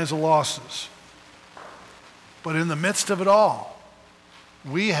all kinds of losses. But in the midst of it all,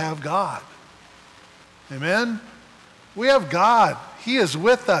 we have God. Amen? We have God. He is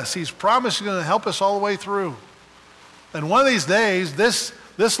with us. He's promised he's going to help us all the way through. And one of these days, this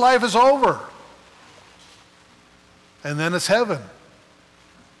life is over. And then it's heaven.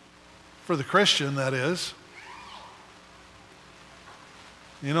 For the Christian, that is.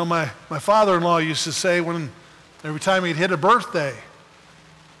 You know, my father-in-law used to say every time he'd hit a birthday,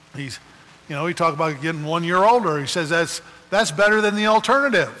 he talked about getting 1 year older. He says that's better than the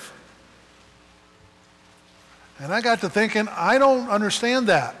alternative. And I got to thinking, I don't understand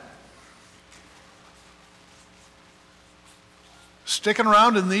that. Sticking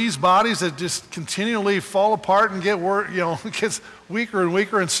around in these bodies that just continually fall apart and gets weaker and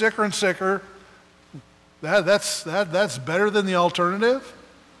weaker and sicker, that's better than the alternative.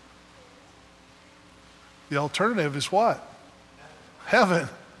 The alternative is what? Heaven.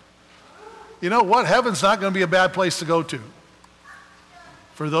 You know what? Heaven's not going to be a bad place to go to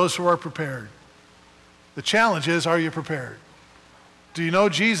for those who are prepared. The challenge is, are you prepared? Do you know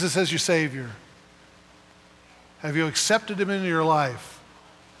Jesus as your Savior? Have you accepted him into your life?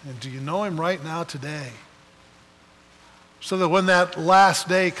 And do you know him right now today? So that when that last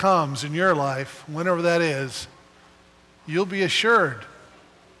day comes in your life, whenever that is, you'll be assured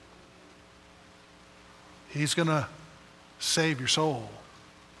he's going to save your soul,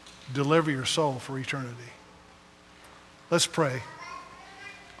 deliver your soul for eternity. Let's pray.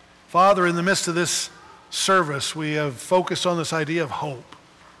 Father, in the midst of this service, we have focused on this idea of hope,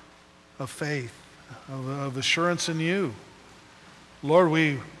 of faith, of assurance in you. Lord,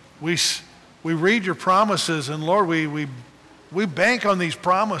 we read your promises, and Lord, we bank on these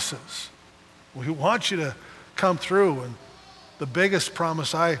promises. We want you to come through, and the biggest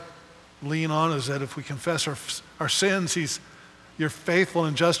promise I lean on is that if we confess our sins, you're faithful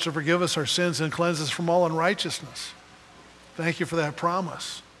and just to forgive us our sins and cleanse us from all unrighteousness. Thank you for that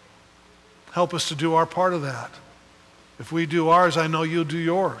promise. Help us to do our part of that. If we do ours, I know you'll do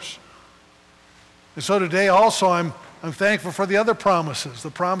yours. And so today also I'm thankful for the other promises,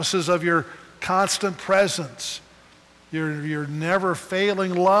 the promises of your constant presence, your never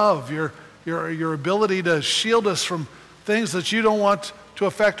failing love, your ability to shield us from things that you don't want to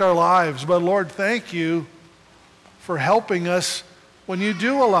affect our lives. But Lord, thank you for helping us when you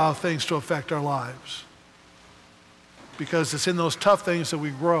do allow things to affect our lives. Because it's in those tough things that we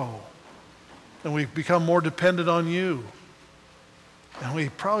grow and we become more dependent on you. And we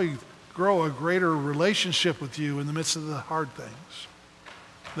probably grow a greater relationship with you in the midst of the hard things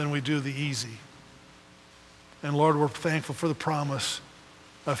than we do the easy. And Lord, we're thankful for the promise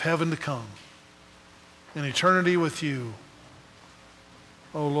of heaven to come and eternity with you.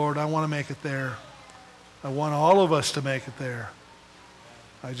 Oh Lord, I want to make it there. I want all of us to make it there.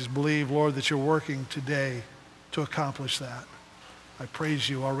 I just believe, Lord, that you're working today to accomplish that. I praise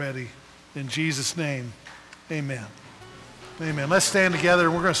you already. In Jesus' name, amen. Amen. Let's stand together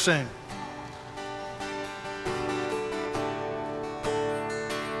and we're going to sing.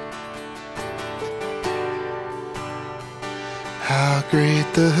 How great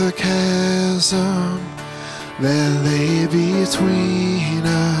the chasm that lay between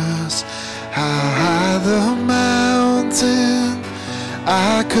us. How high the mountain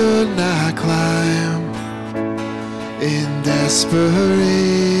I could not climb. In desperation,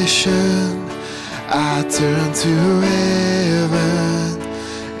 I turned to heaven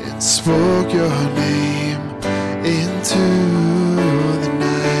and spoke your name into the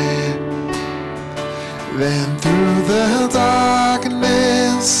night. Then through the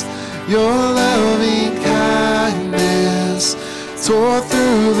darkness, your loving kindness tore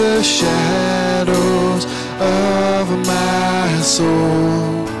through the shadows of my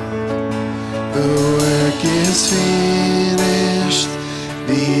soul. The work is finished,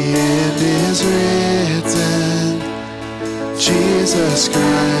 the end is written. Jesus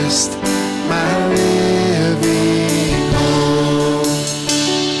Christ, my living hope.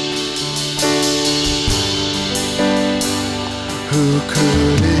 Who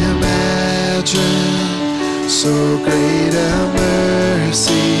could imagine so great a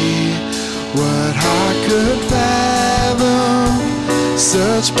mercy? What heart could fathom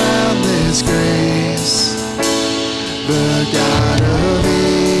such boundless grace? The God of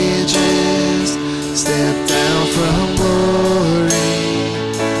ages stepped down from glory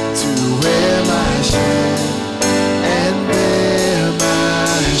to wear my shame and bear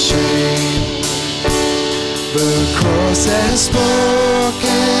my shame. The cross has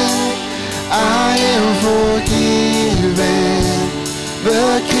spoken, I am forgiven.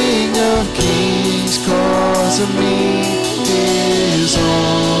 The King of Kings calls me his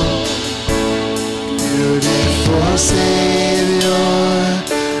own. Beautiful Savior,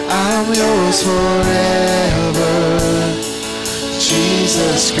 I'm yours forever.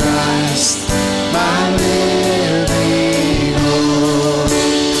 Jesus Christ, my living hope.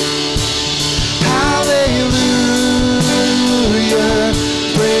 Hallelujah,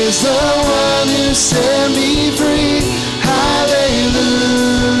 praise the one who set me free. Hallelujah,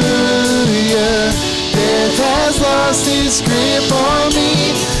 death has lost its grip on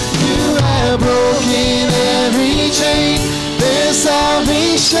me. You have broken every chain. There's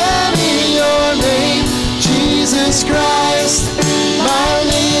salvation in your name, Jesus Christ, my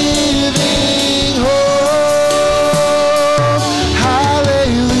living hope.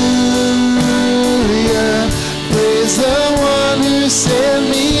 Hallelujah, praise the one who set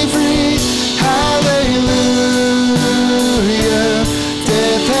me free. Hallelujah,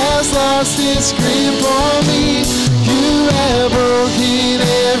 death has lost its grip on me. You have broken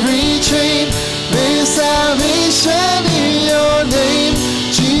every chain. There's salvation in your name,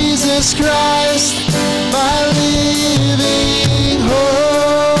 Jesus Christ, my living hope.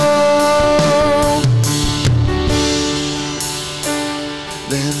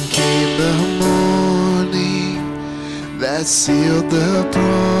 Then sealed the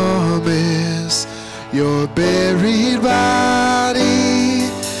promise. Your buried body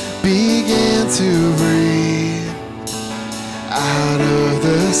began to breathe. Out of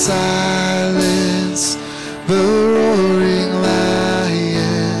the silence, the roaring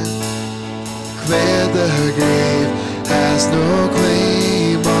lion declared the grave has no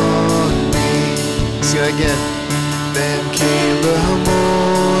claim on me. Sing it again. Then came the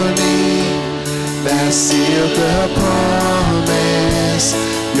morning that sealed the promise.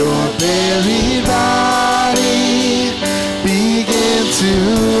 Your buried body began to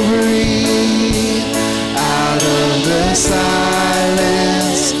breathe. Out of the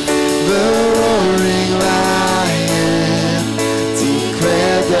silence, the roaring lion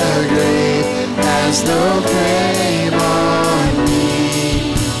declared the grave has no claim on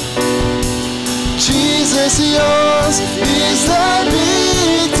me. Jesus, yours is the victory.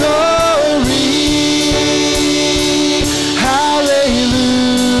 Hallelujah.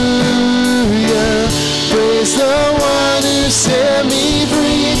 Praise the one who set me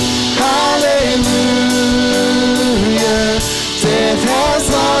free. Hallelujah. Death has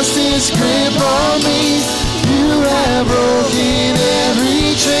lost its grip on me. You have broken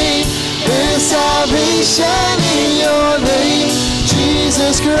every chain. There's salvation in your name.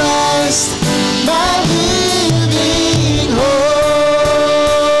 Jesus Christ, my living hope.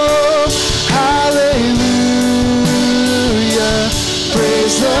 Hallelujah.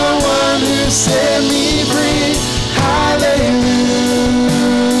 Praise the one who set me free. Hallelujah.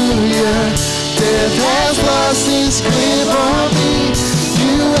 Death has lost its grip on me.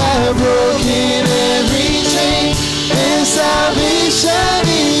 You have broken every chain. There's salvation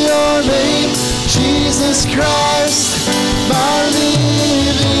in your name. Jesus Christ, my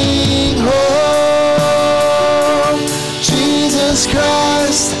living hope. Jesus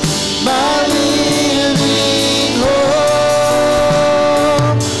Christ, my living hope.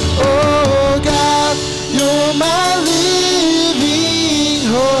 Oh God, you're my living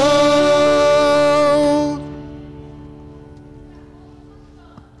hope.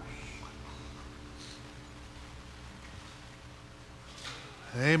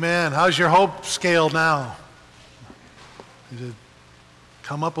 Amen. How's your hope scale now? Did it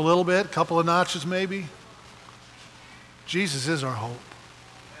come up a little bit, a couple of notches maybe? Jesus is our hope.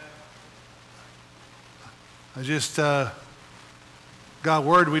 I just got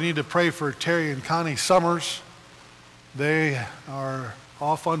word we need to pray for Terry and Connie Summers. They are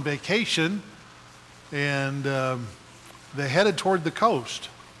off on vacation, and they headed toward the coast.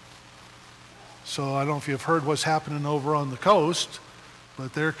 So I don't know if you've heard what's happening over on the coast,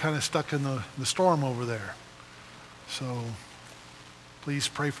 but they're kind of stuck in the storm over there. So please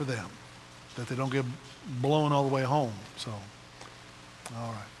pray for them, that they don't get blown all the way home. So,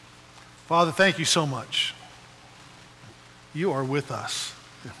 all right. Father, thank you so much. You are with us,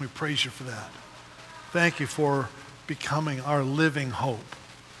 and we praise you for that. Thank you for becoming our living hope.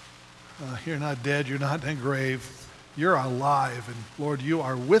 You're not dead. You're not in a grave. You're alive, and Lord, you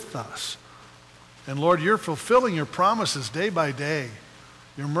are with us. And Lord, you're fulfilling your promises day by day.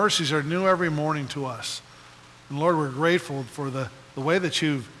 Your mercies are new every morning to us. And Lord, we're grateful for the way that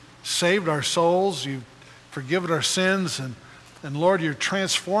you've saved our souls, you've forgiven our sins, and Lord, you're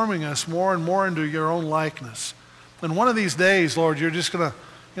transforming us more and more into your own likeness. And one of these days, Lord, you're just going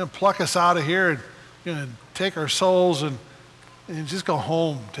to pluck us out of here and take our souls and just go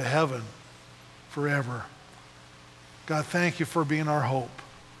home to heaven forever. God, thank you for being our hope.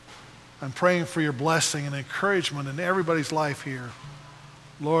 I'm praying for your blessing and encouragement in everybody's life here.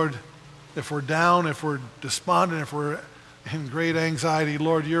 Lord, if we're down, if we're despondent, if we're in great anxiety,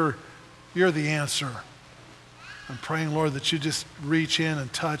 Lord, you're the answer. I'm praying, Lord, that you just reach in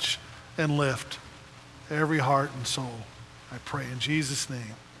and touch and lift every heart and soul. I pray in Jesus'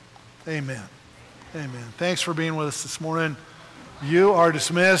 name. Amen. Amen. Thanks for being with us this morning. You are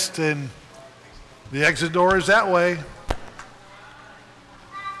dismissed, and the exit door is that way.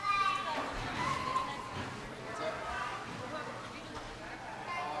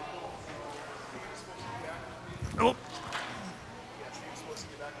 Oh.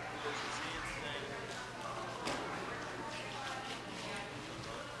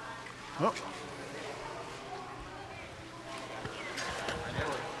 Oh.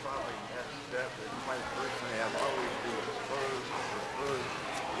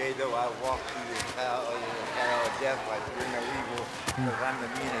 Though I walk through the valley of the shadow of death, I fear no evil, because I'm the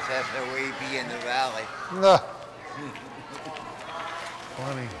meanest SOAB in the valley.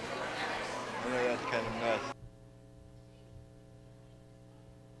 Funny. You know, that's kind of mess.